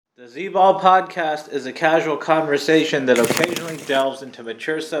The Z-Ball podcast is a casual conversation that occasionally delves into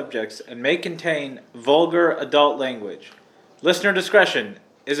mature subjects and may contain vulgar adult language. Listener discretion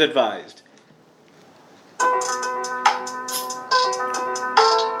is advised.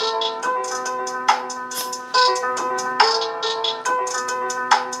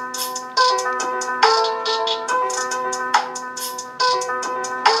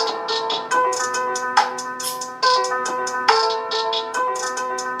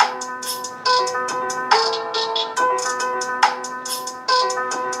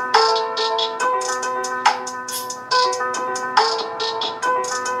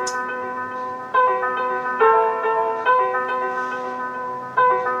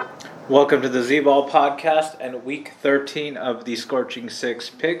 Welcome to the Z-Ball podcast and week 13 of the Scorching Six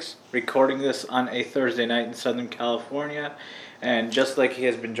picks. Recording this on a Thursday night in Southern California. And just like he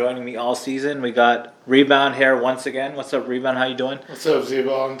has been joining me all season, we got Rebound here once again. What's up, Rebound? How you doing? What's up,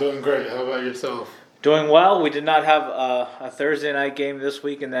 Z-Ball? I'm doing great. How about yourself? Doing well. We did not have a Thursday night game this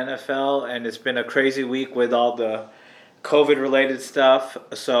week in the NFL, and it's been a crazy week with all the COVID-related stuff.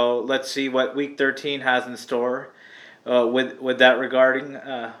 So let's see what week 13 has in store. With that regarding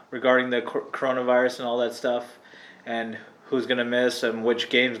the coronavirus and all that stuff, and who's gonna miss and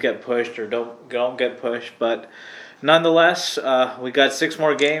which games get pushed or don't get pushed. But nonetheless, we got 6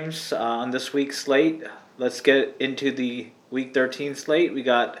 more games on this week's slate. Let's get into the week 13 slate. We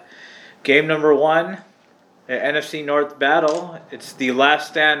got game number 1, an NFC North battle. It's the last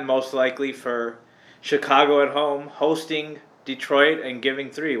stand most likely for Chicago at home, hosting Detroit and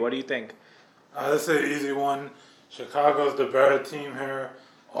giving 3. What do you think? This is an easy one. Chicago's the better team here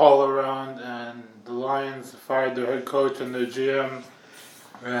all around, and the Lions fired their head coach and their GM,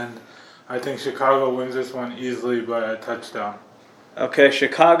 and I think Chicago wins this one easily by a touchdown. Okay,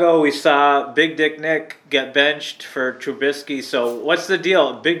 Chicago, we saw Big Dick Nick get benched for Trubisky, so what's the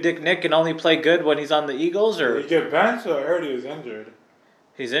deal? Big Dick Nick can only play good when he's on the Eagles, or? Did he get benched? I heard he was injured.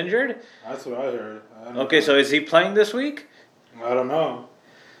 He's injured? That's what I heard. Okay, so is he playing this week? I don't know.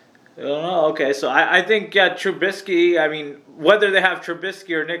 I don't know. Okay, so I think Trubisky. I mean, whether they have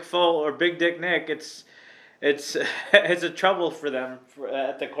Trubisky or Nick Foles or Big Dick Nick, it's a trouble for them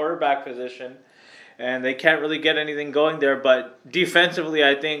at the quarterback position, and they can't really get anything going there. But defensively,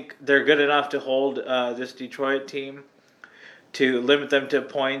 I think they're good enough to hold this Detroit team, to limit them to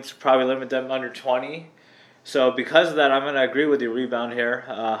points, probably limit them under 20. So because of that, I'm going to agree with your Rebound here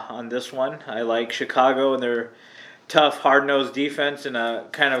on this one. I like Chicago and their tough, hard-nosed defense in a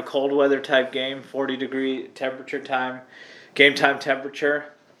kind of cold weather type game, 40-degree game time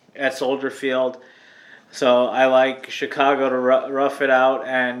temperature at Soldier Field. So I like Chicago to rough it out,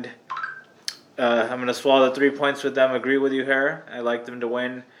 and I'm going to swallow the 3 points with them. Agree with you here. I like them to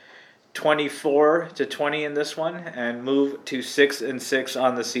win 24-20 in this one and move to 6-6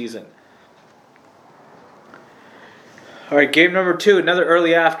 on the season. All right, game number 2, another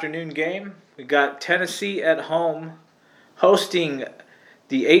early afternoon game. We got Tennessee at home, hosting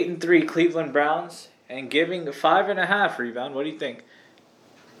the 8-3 Cleveland Browns and giving 5.5. Rebound. What do you think?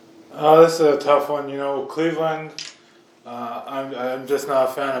 This is a tough one. You know, Cleveland. I'm just not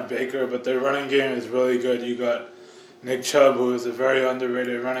a fan of Baker, but their running game is really good. You got Nick Chubb, who is a very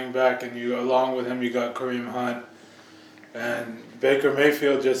underrated running back, and along with him you got Kareem Hunt and Baker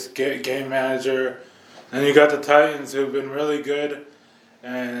Mayfield, just game manager. And you got the Titans, who've been really good.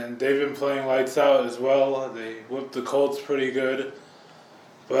 And they've been playing lights out as well. They whipped the Colts pretty good.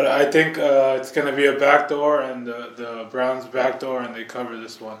 But I think it's going to be a backdoor, and the Browns backdoor, and they cover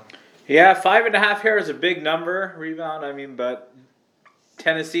this one. Yeah, 5.5 here is a big number, Rebound. I mean, but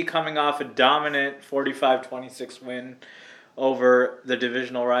Tennessee coming off a dominant 45-26 win over the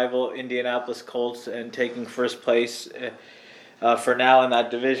divisional rival Indianapolis Colts and taking first place for now in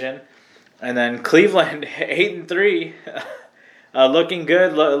that division. And then Cleveland, 8-3. Looking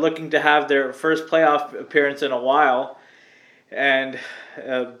good, looking to have their first playoff appearance in a while. And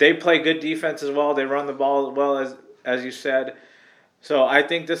they play good defense as well. They run the ball as well, as you said. So I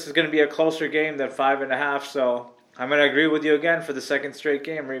think this is going to be a closer game than 5.5. So I'm going to agree with you again for the second straight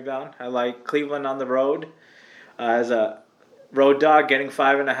game, Rebound. I like Cleveland on the road as a road dog getting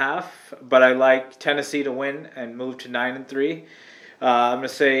 5.5. But I like Tennessee to win and move to 9-3. I'm going to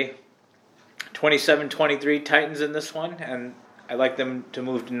say 27-23 Titans in this one, and I like them to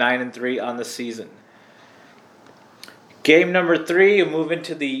move to 9-3 on the season. Game number 3, we move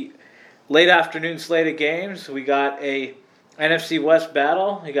into the late afternoon slate of games. We got a NFC West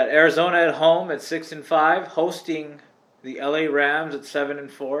battle. We got Arizona at home at 6-5, hosting the LA Rams at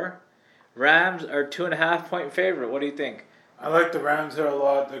 7-4. Rams are 2.5-point favorite. What do you think? I like the Rams here a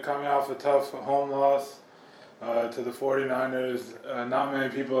lot. They're coming off a tough home loss. to the 49ers. Not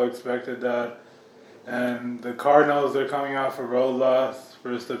many people expected that. And the Cardinals are coming off a road loss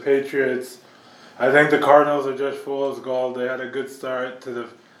versus the Patriots. I think the Cardinals are just fool's gold. They had a good start to the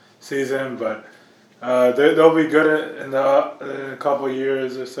season, but they'll be good in a couple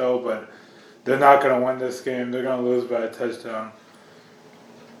years or so, but they're not going to win this game. They're going to lose by a touchdown.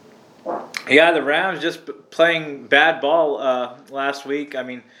 Yeah, the Rams just playing bad ball last week. I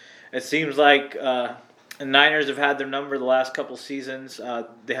mean, it seems like the Niners have had their number the last couple seasons.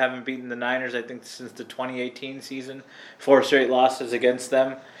 They haven't beaten the Niners, I think, since the 2018 season. 4 straight losses against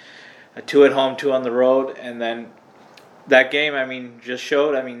them. 2 at home, 2 on the road. And then that game, I mean, just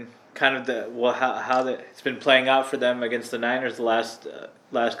showed, I mean, kind of how it's been playing out for them against the Niners the last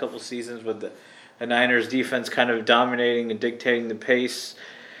couple seasons, with the Niners defense kind of dominating and dictating the pace.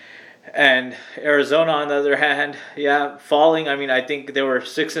 And Arizona, on the other hand, falling. I mean, I think they were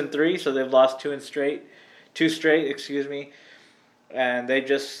 6-3, so they've lost 2 straight, and they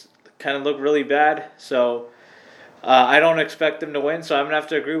just kind of look really bad. So I don't expect them to win. So I'm gonna have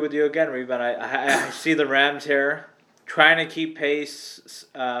to agree with you again, Rebound. I see the Rams here trying to keep pace.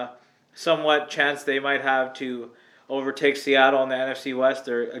 Somewhat chance they might have to overtake Seattle in the NFC West.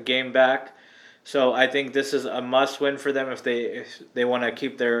 They're a game back. So I think this is a must-win for them if they want to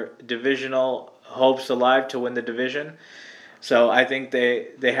keep their divisional hopes alive to win the division. So I think they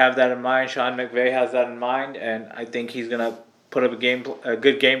have that in mind. Sean McVay has that in mind, and I think he's going to put up a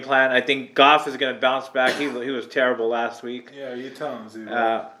good game plan. I think Goff is going to bounce back. He was terrible last week. Yeah, you tell him, Z.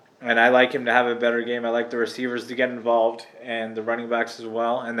 And I like him to have a better game. I like the receivers to get involved and the running backs as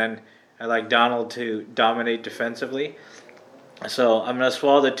well. And then I like Donald to dominate defensively. So I'm going to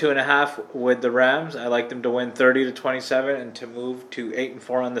swallow the 2.5 with the Rams. I like them to win 30-27 and to move to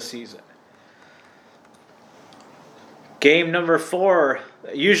 8-4 on the season. Game number 4.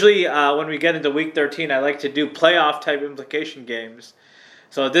 Usually when we get into Week 13, I like to do playoff type implication games.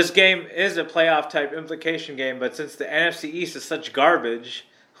 So this game is a playoff type implication game, but since the NFC East is such garbage,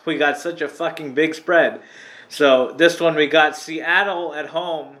 we got such a fucking big spread. So this one we got Seattle at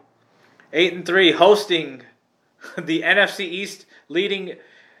home, 8-3, hosting the NFC East leading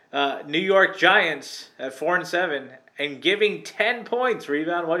New York Giants at 4-7 and giving 10 points.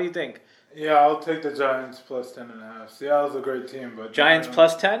 Rebound, what do you think? Yeah, I'll take the Giants plus 10.5. Seattle's a great team, but Giants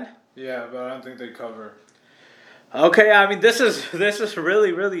plus 10? Yeah, but I don't think they cover. Okay, I mean this is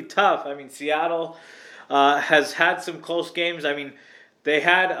really, really tough. I mean Seattle has had some close games. I mean they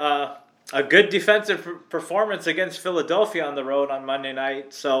had a good defensive performance against Philadelphia on the road on Monday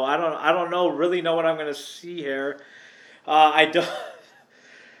night. So I don't really know what I'm going to see here.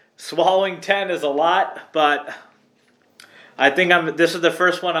 Swallowing 10 is a lot, but I think this is the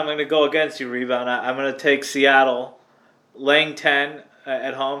first one I'm going to go against you, Rebound. I'm going to take Seattle laying 10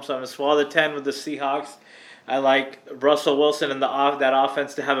 at home. So I'm going to swallow the 10 with the Seahawks. I like Russell Wilson and that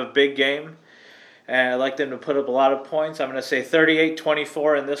offense to have a big game. And I like them to put up a lot of points. I'm going to say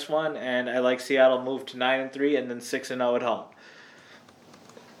 38-24 in this one. And I like Seattle move to 9-3 and then 6-0 at home.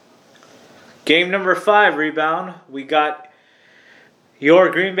 Game number 5, Rebound. We got your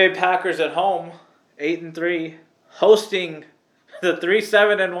Green Bay Packers at home, 8-3, hosting the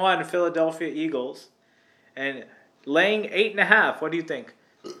 3-7-1 Philadelphia Eagles. And laying 8.5. What do you think?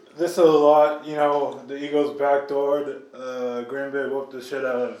 This is a lot. You know, the Eagles backdoored. Green Bay whooped the shit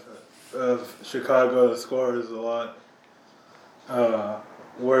out of Chicago. The score is a lot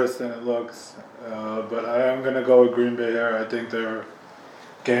worse than it looks. But I am going to go with Green Bay here. I think they're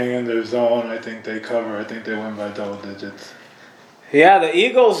getting in their zone. I think they cover. I think they win by double digits. Yeah, the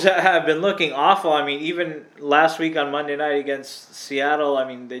Eagles have been looking awful. I mean, even last week on Monday night against Seattle, I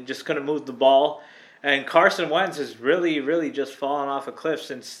mean, they just couldn't move the ball. And Carson Wentz has really, really just fallen off a cliff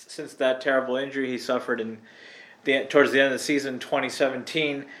since that terrible injury he suffered towards the end of the season,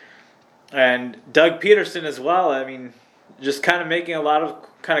 2017. And Doug Peterson as well. I mean, just kind of making a lot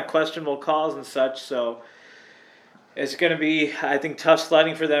of kind of questionable calls and such. So it's going to be, I think, tough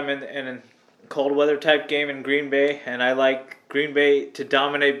sledding for them in a cold weather type game in Green Bay. And I like Green Bay to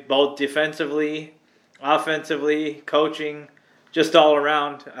dominate both defensively, offensively, coaching, just all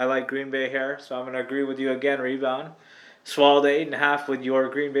around. I like Green Bay here. So I'm going to agree with you again, Rebound. Swallow the 8.5 with your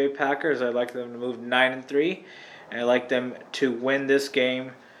Green Bay Packers. I like them to move 9-3. And I like them to win this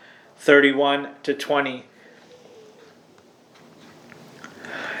game 31-20.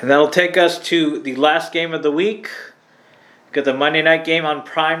 And that'll take us to the last game of the week. We got the Monday night game on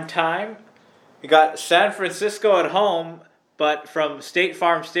prime time. We got San Francisco at home, but from State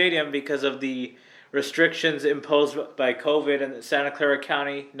Farm Stadium because of the restrictions imposed by COVID in Santa Clara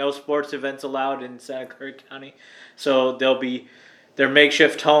County. No sports events allowed in Santa Clara County. So they'll be their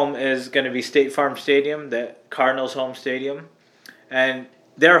makeshift home is going to be State Farm Stadium, the Cardinals' home stadium, and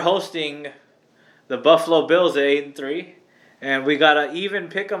they're hosting the Buffalo Bills at 8-3, and we got an even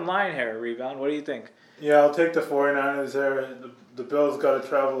pick'em line here. Rebound. What do you think? Yeah, I'll take the 49ers there. The Bills got to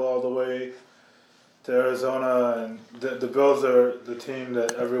travel all the way to Arizona, and the Bills are the team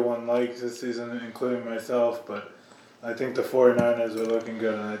that everyone likes this season, including myself, but I think the 49ers are looking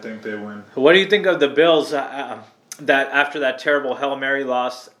good, and I think they win. What do you think of the Bills that after that terrible Hail Mary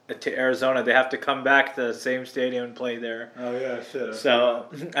loss to Arizona, they have to come back to the same stadium and play there? Oh, yeah, shit. So,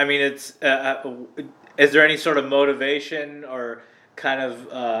 I mean, it's is there any sort of motivation or kind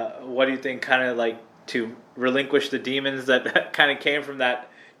of, what do you think, kind of like to relinquish the demons that kind of came from that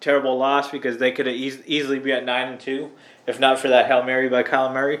terrible loss, because they could have easily be at 9-2 if not for that Hail Mary by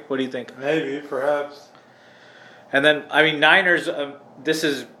Kyler Murray? What do you think? Maybe, perhaps. And then, I mean, Niners, this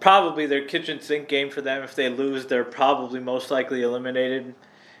is probably their kitchen sink game for them. If they lose, they're probably most likely eliminated.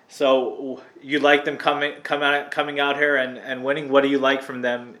 So you like them coming out here and winning? What do you like from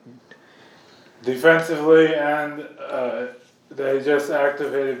them? Defensively, and they just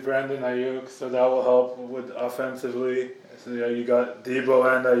activated Brandon Ayuk, so that will help with offensively. So yeah, you got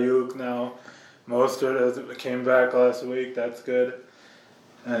Debo and Ayuk now. Mostert came back last week. That's good.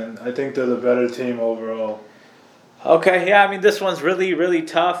 And I think they're the better team overall. Okay, yeah, I mean, this one's really, really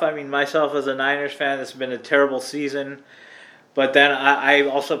tough. I mean, myself as a Niners fan, it's been a terrible season. But then I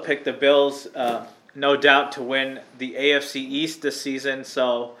also picked the Bills, no doubt, to win the AFC East this season.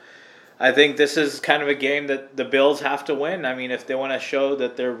 So I think this is kind of a game that the Bills have to win. I mean, if they want to show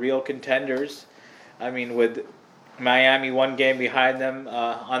that they're real contenders. I mean, with Miami one game behind them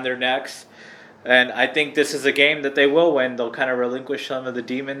on their necks. And I think this is a game that they will win. They'll kind of relinquish some of the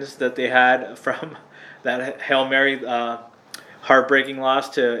demons that they had from that Hail Mary heartbreaking loss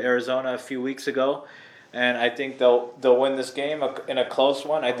to Arizona a few weeks ago. And I think they'll win this game in a close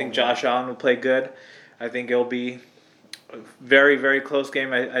one. I think Josh Allen will play good. I think it'll be a very, very close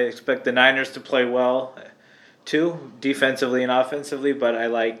game. I expect the Niners to play well, too, defensively and offensively. But I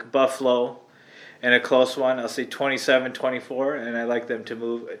like Buffalo in a close one. I'll say 27-24, and I like them to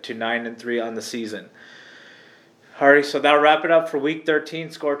move to 9-3 on the season. Alright, so that'll wrap it up for Week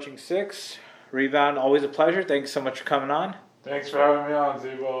 13, Scorching Six. Rebound, always a pleasure. Thanks so much for coming on. Thanks for having me on,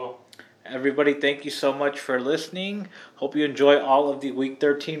 Z-Ball. Everybody, thank you so much for listening. Hope you enjoy all of the Week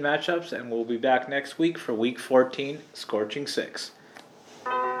 13 matchups, and we'll be back next week for Week 14, Scorching Six.